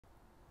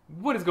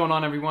What is going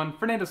on, everyone?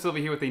 Fernando Silva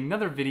here with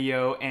another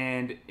video,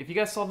 and if you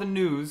guys saw the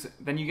news,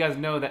 then you guys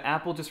know that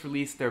Apple just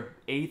released their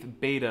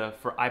 8th beta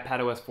for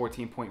iPadOS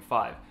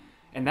 14.5.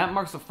 And that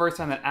marks the first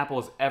time that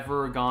Apple has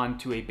ever gone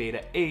to a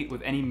beta 8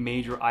 with any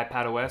major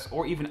iPadOS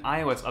or even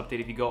iOS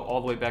update if you go all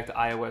the way back to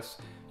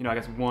iOS, I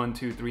guess 1,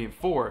 2, 3, and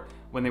 4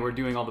 when they were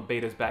doing all the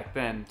betas back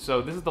then.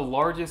 So this is the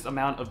largest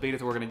amount of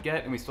betas we're going to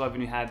get, and we still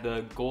haven't even had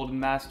the Golden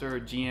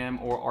Master,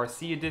 GM, or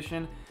RC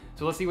edition.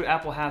 So let's see what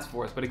Apple has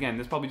for us. But again,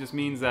 this probably just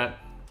means that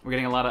we're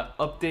getting a lot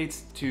of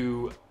updates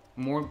to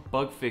more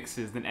bug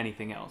fixes than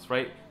anything else,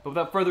 right? But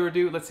without further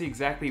ado, let's see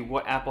exactly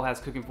what Apple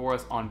has cooking for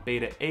us on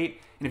Beta 8.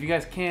 And if you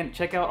guys can,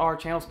 check out our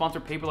channel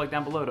sponsored Paperlike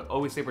down below to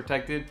always stay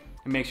protected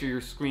and make sure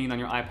your screen on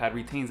your iPad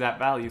retains that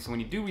value. So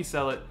when you do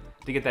resell it,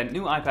 to get that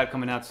new iPad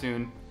coming out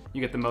soon, you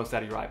get the most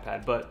out of your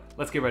iPad. But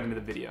let's get right into the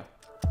video.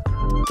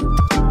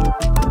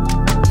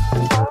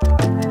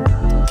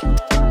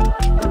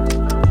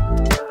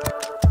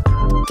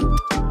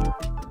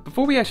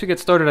 Before we actually get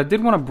started, I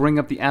did want to bring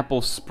up the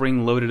Apple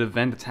Spring Loaded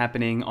event that's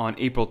happening on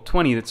April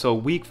 20th, so a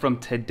week from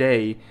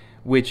today,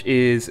 which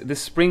is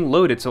this Spring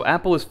Loaded. So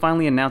Apple is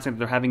finally announcing that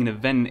they're having an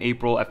event in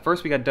April. At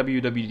first we got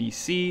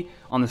WWDC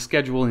on the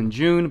schedule in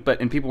June,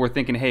 and people were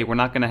thinking, hey, we're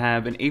not going to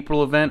have an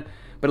April event,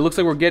 but it looks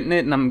like we're getting it,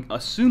 and I'm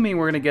assuming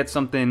we're going to get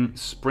something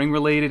spring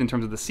related in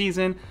terms of the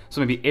season.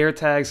 So maybe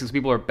Airtags, because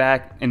people are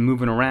back and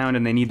moving around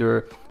and they need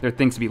their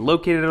things to be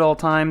located at all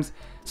times.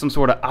 Some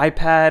sort of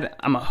iPad,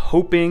 I'm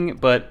hoping,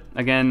 but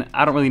again,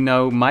 I don't really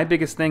know. My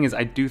biggest thing is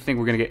I do think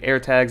we're going to get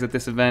Airtags at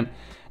this event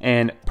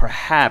and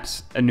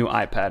perhaps a new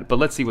iPad, but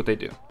let's see what they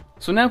do.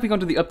 So now if we go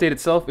into the update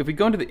itself, if we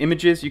go into the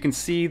images, you can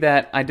see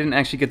that I didn't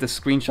actually get the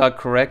screenshot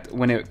correct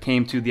when it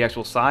came to the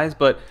actual size,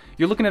 but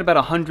you're looking at about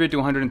 100 to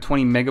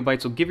 120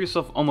 megabytes, so give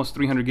yourself almost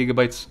 300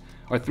 gigabytes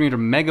or 300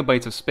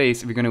 megabytes of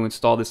space if you're going to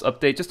install this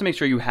update, just to make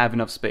sure you have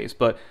enough space.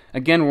 But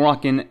again, we're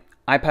rocking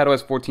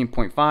iPadOS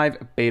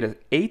 14.5 Beta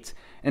 8,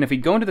 and if we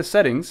go into the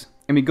settings,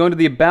 and we go into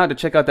the About to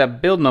check out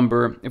that build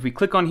number, if we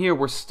click on here,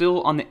 we're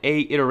still on the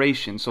A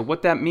iteration. So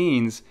what that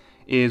means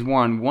is we're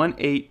on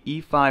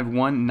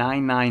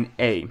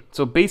 18E5199A.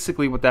 So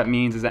basically what that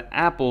means is that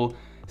Apple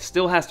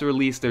still has to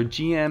release their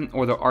GM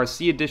or their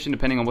RC edition,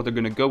 depending on what they're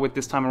going to go with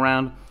this time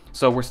around.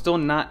 So we're still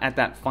not at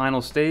that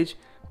final stage,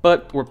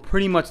 but we're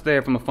pretty much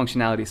there from a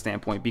functionality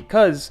standpoint,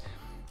 because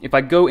if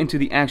I go into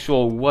the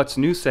actual what's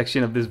new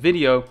section of this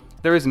video,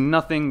 there is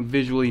nothing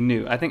visually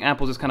new. I think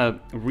Apple's just kind of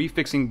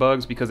refixing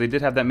bugs because they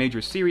did have that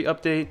major Siri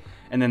update,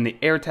 and then the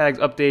Airtags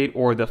update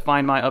or the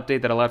Find My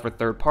update that allowed for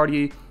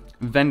third-party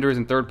vendors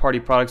and third-party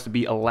products to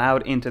be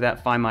allowed into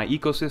that Find My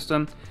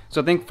ecosystem.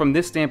 So I think from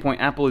this standpoint,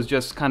 Apple is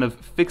just kind of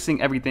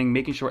fixing everything,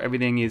 making sure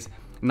everything is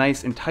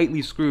nice and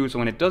tightly screwed so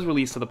when it does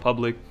release to the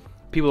public,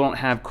 people don't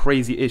have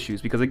crazy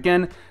issues. Because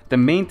again, the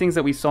main things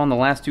that we saw in the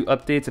last two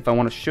updates, if I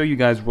want to show you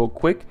guys real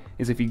quick,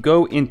 is if you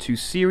go into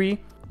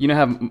Siri,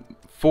 have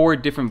 4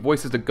 different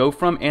voices to go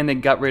from, and they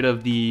got rid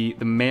of the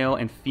male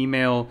and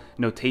female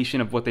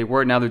notation of what they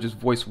were. Now they're just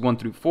voice 1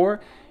 through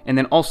 4. And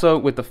then also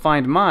with the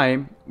Find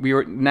My,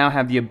 now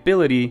have the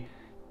ability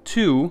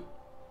to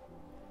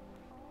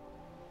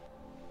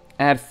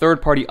add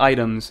third-party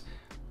items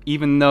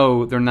even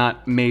though they're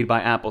not made by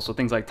Apple. So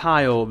things like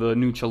Tile, the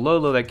new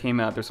Chololo that came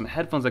out, there's some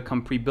headphones that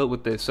come pre-built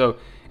with this. So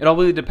it all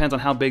really depends on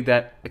how big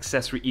that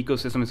accessory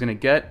ecosystem is going to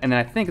get. And then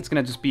I think it's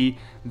going to just be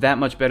that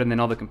much better than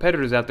all the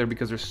competitors out there,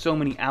 because there's so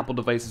many Apple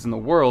devices in the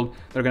world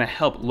that are going to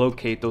help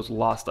locate those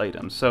lost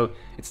items. So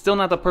it's still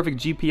not the perfect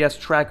GPS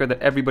tracker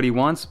that everybody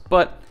wants,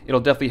 but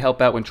it'll definitely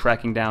help out when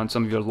tracking down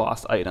some of your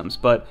lost items.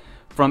 But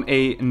from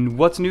a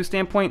what's new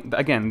standpoint,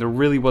 again, there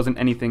really wasn't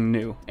anything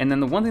new. And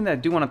then the one thing that I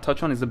do want to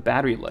touch on is the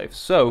battery life.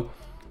 So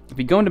if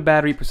we go into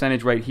battery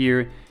percentage right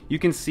here, you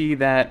can see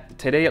that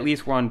today at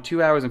least we're on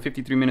 2 hours and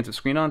 53 minutes of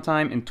screen on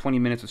time and 20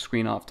 minutes of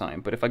screen off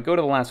time. But if I go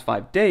to the last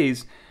 5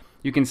 days,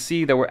 you can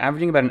see that we're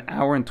averaging about an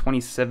hour and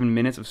 27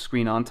 minutes of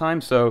screen on time.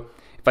 So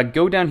if I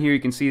go down here, you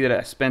can see that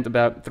I spent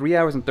about 3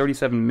 hours and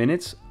 37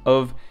 minutes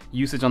of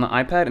usage on the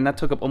iPad, and that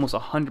took up almost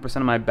 100%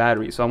 of my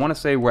battery. So I want to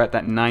say we're at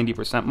that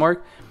 90%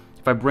 mark.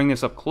 If I bring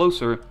this up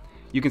closer,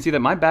 you can see that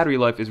my battery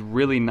life is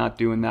really not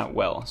doing that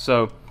well.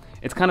 So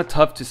it's kind of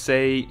tough to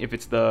say if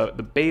it's the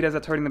betas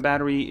that's hurting the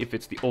battery, if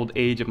it's the old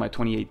age of my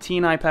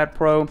 2018 iPad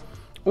Pro,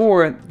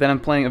 or that I'm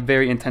playing a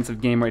very intensive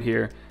game right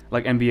here,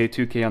 like NBA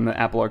 2K on the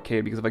Apple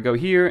Arcade. Because if I go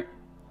here,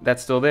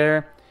 that's still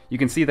there. You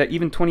can see that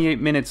even 28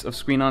 minutes of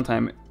screen on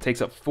time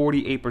takes up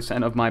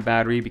 48% of my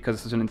battery because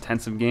it's such an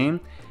intensive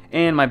game,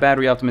 and my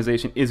battery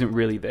optimization isn't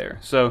really there.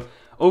 So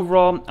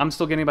overall, I'm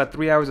still getting about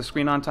 3 hours of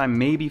screen on time,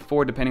 maybe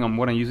 4 depending on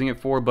what I'm using it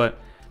for, but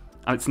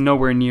it's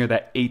nowhere near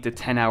that 8 to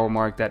 10 hour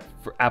mark that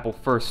Apple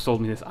first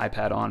sold me this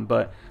iPad on.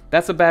 But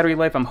that's the battery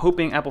life. I'm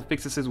hoping Apple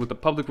fixes this with the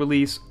public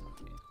release,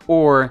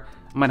 or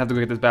I might have to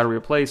go get this battery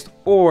replaced,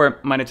 or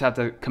might just have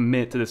to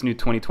commit to this new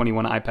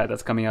 2021 iPad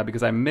that's coming out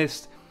because I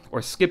missed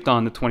or skipped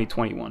on the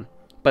 2021.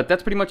 But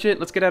that's pretty much it.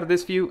 Let's get out of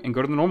this view and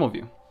go to the normal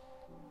view.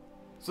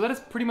 So that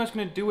is pretty much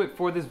going to do it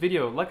for this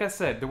video. Like I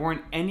said, there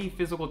weren't any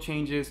physical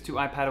changes to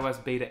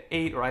iPadOS Beta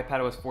 8 or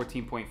iPadOS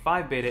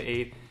 14.5 Beta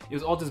 8. It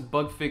was all just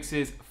bug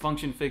fixes,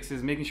 function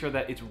fixes, making sure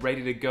that it's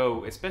ready to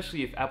go,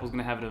 especially if Apple's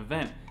going to have an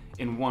event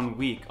in 1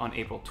 week on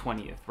April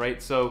 20th,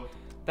 right? So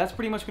that's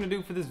pretty much going to do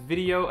it for this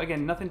video.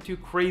 Again, nothing too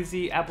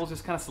crazy. Apple's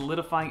just kind of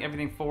solidifying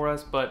everything for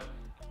us, but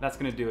that's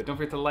going to do it. Don't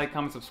forget to like,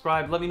 comment,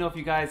 subscribe. Let me know if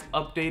you guys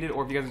updated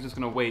or if you guys are just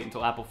going to wait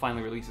until Apple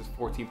finally releases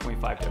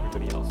 14.5 to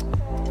everybody else.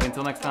 But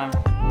until next time.